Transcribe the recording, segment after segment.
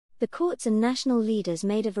The courts and national leaders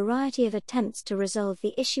made a variety of attempts to resolve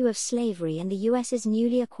the issue of slavery in the U.S.'s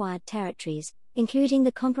newly acquired territories, including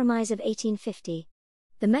the Compromise of 1850.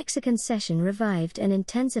 The Mexican Cession revived and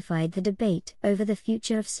intensified the debate over the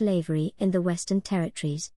future of slavery in the Western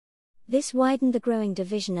territories. This widened the growing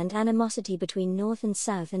division and animosity between North and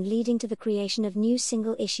South and leading to the creation of new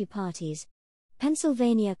single-issue parties.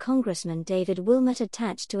 Pennsylvania Congressman David Wilmot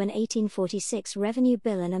attached to an 1846 revenue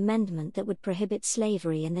bill an amendment that would prohibit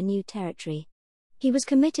slavery in the new territory. He was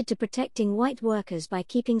committed to protecting white workers by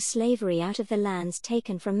keeping slavery out of the lands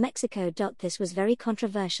taken from Mexico. This was very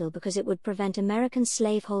controversial because it would prevent American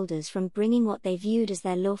slaveholders from bringing what they viewed as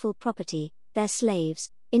their lawful property, their slaves,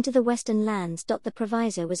 into the Western lands. The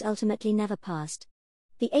proviso was ultimately never passed.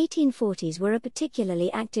 The 1840s were a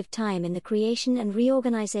particularly active time in the creation and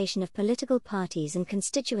reorganization of political parties and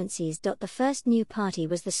constituencies. The first new party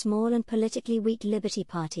was the small and politically weak Liberty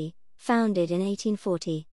Party, founded in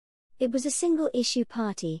 1840. It was a single-issue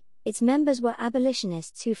party. Its members were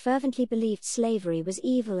abolitionists who fervently believed slavery was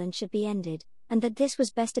evil and should be ended, and that this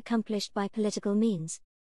was best accomplished by political means.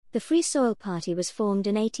 The Free Soil Party was formed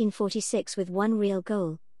in 1846 with one real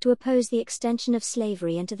goal: to oppose the extension of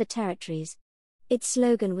slavery into the territories. Its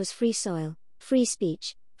slogan was free soil, free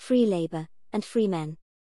speech, free labor, and free men.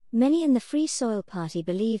 Many in the Free Soil Party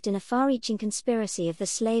believed in a far-reaching conspiracy of the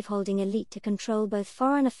slaveholding elite to control both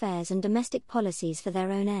foreign affairs and domestic policies for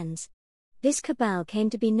their own ends. This cabal came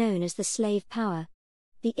to be known as the slave power.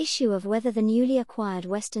 The issue of whether the newly acquired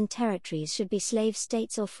Western territories should be slave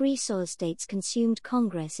states or free soil states consumed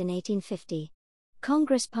Congress in 1850.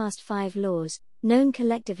 Congress passed 5 laws, known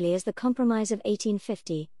collectively as the Compromise of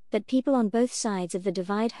 1850, that people on both sides of the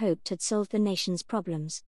divide hoped had solved the nation's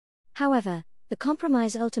problems. However, the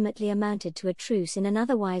compromise ultimately amounted to a truce in an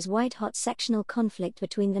otherwise white-hot sectional conflict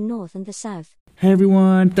between the North and the South. Hey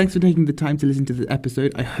everyone, thanks for taking the time to listen to this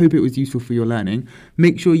episode. I hope it was useful for your learning.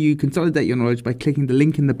 Make sure you consolidate your knowledge by clicking the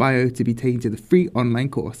link in the bio to be taken to the free online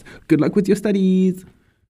course. Good luck with your studies!